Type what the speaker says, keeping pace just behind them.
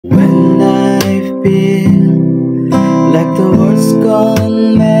When life feels like the world's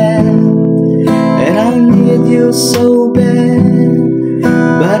gone mad, and I need you so bad,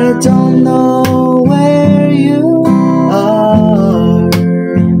 but I don't know where you are.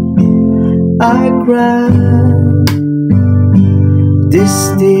 I cry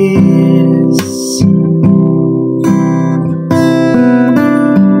these tears.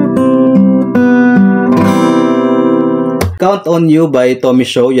 Count on You by Tommy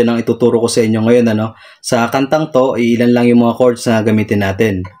Shaw, yan ang ituturo ko sa inyo ngayon. Sa kantang to, ilan lang yung mga chords na gamitin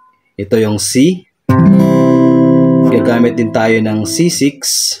natin. Ito yung C. Gagamit din tayo ng C6.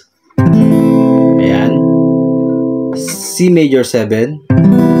 Ayan. C major 7.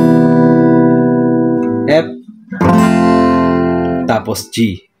 F. Tapos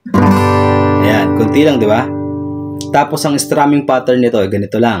G. Ayan, kunti lang, di ba? Tapos ang strumming pattern nito ay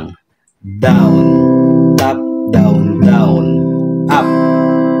ganito lang. Down, top, down, down, up.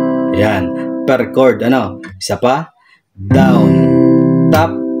 Ayan, per chord. Isa pa. Down,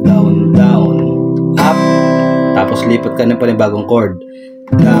 top, down, down, up. Tapos lipat ka ng panibagong chord.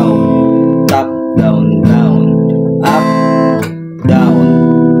 Down, top, down, down, up, down,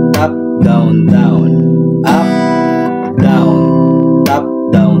 top, down, down, up, down, top,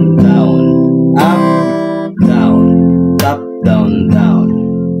 down, down, up, down, top, down, down,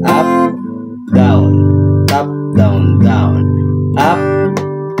 up, down, top, down, down, up,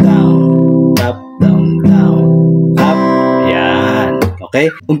 down, top, down, down, up. Yan. Okay?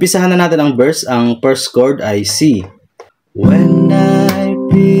 Umpisahan na natin ang verse. Ang first chord ay C. When I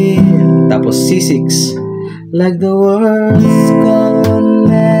feel, tapos C6, like the world's gone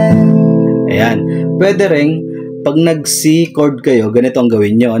mad. Ayan. Pwede rin, pag nag-C chord kayo, ganito ang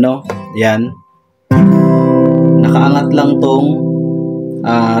gawin nyo. Yan. Nakaangat lang tong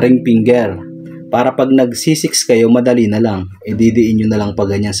ring finger. Para pag nag-C6 kayo, madali na lang. Ididiin nyo na lang pa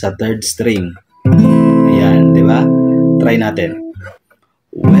ganyan sa third string. Ayan, di ba? Try natin.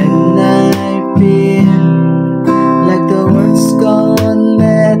 When I feel like the world's gone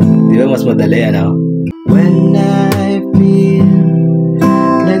mad. Di ba mas madali, When I feel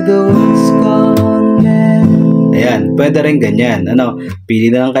like the world's gone mad. Ayan, pwede rin ganyan. Pili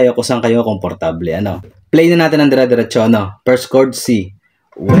na lang kayo kung saan kayo komportable. Play na natin ang dire-diretso, First chord, C.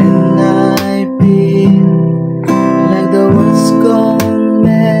 When I feel like the world's gone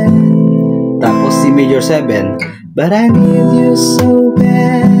mad. Tapos C major 7. But I need you so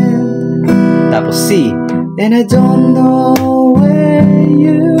bad. Tapos C. And I don't know where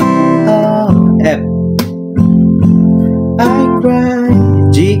you are. F. I cry.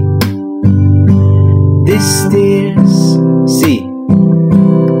 G. These tears. C.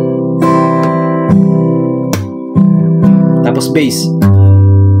 Tapos bass.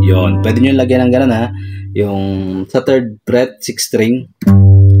 Yon, pwede nyo lagyan ng ganun, yung sa third fret, 6th string.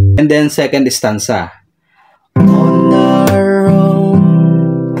 And then second stanza. On our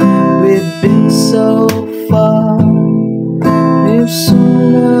own, we've been so far. We've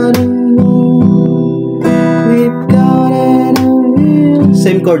soon not alone. We've got it real.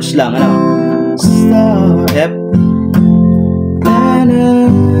 Same chords lang, Star, F. And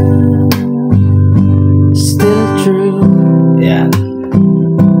still true. Yan.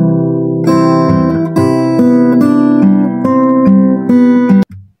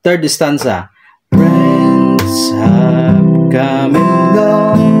 Third stanza. Friends have come and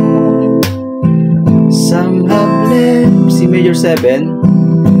gone. Some have left. C major 7.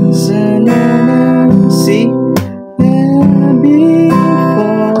 C.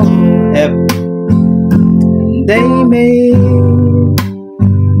 Before F. They made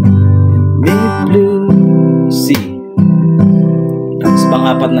me blue. C. Tapos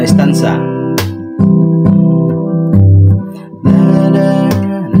pang-apat na stanza.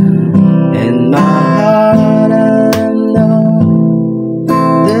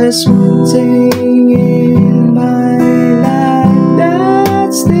 There's one thing in my life that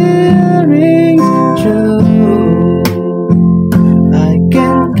still rings true. I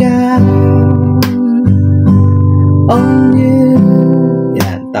can count on you.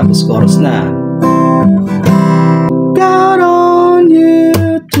 Yan, tapos chorus na. Count on you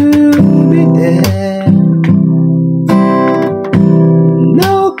to be there.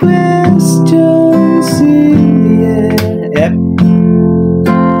 No questions in the air. Yep.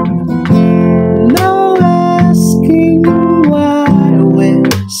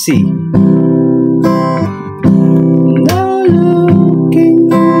 C. No looking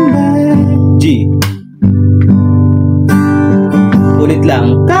back. G. Ulit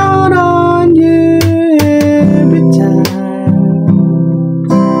lang. Count on you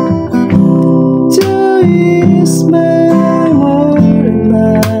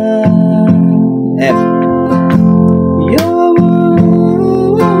F. You're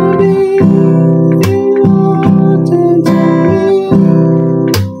worthy, immortal to me,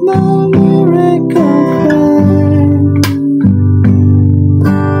 my miracle find.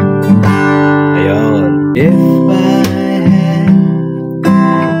 Ayun. If I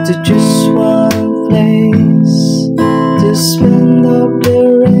had to choose one place to spend up the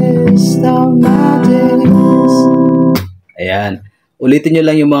rest of my days. Ayan. Ulitin nyo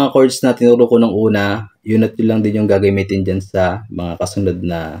lang yung mga chords na tinuro ko nung una. Yun at yun lang din yung gagamitin dyan sa mga kasunod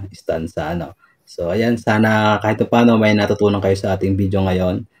na stanza. Ano? So, ayan. Sana kahit paano may natutunan kayo sa ating video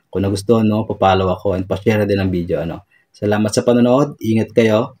ngayon. Kung nagustuhan mo, papalaw ako and pa-share din ang video. Ano? Salamat sa panonood. Ingat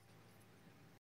kayo.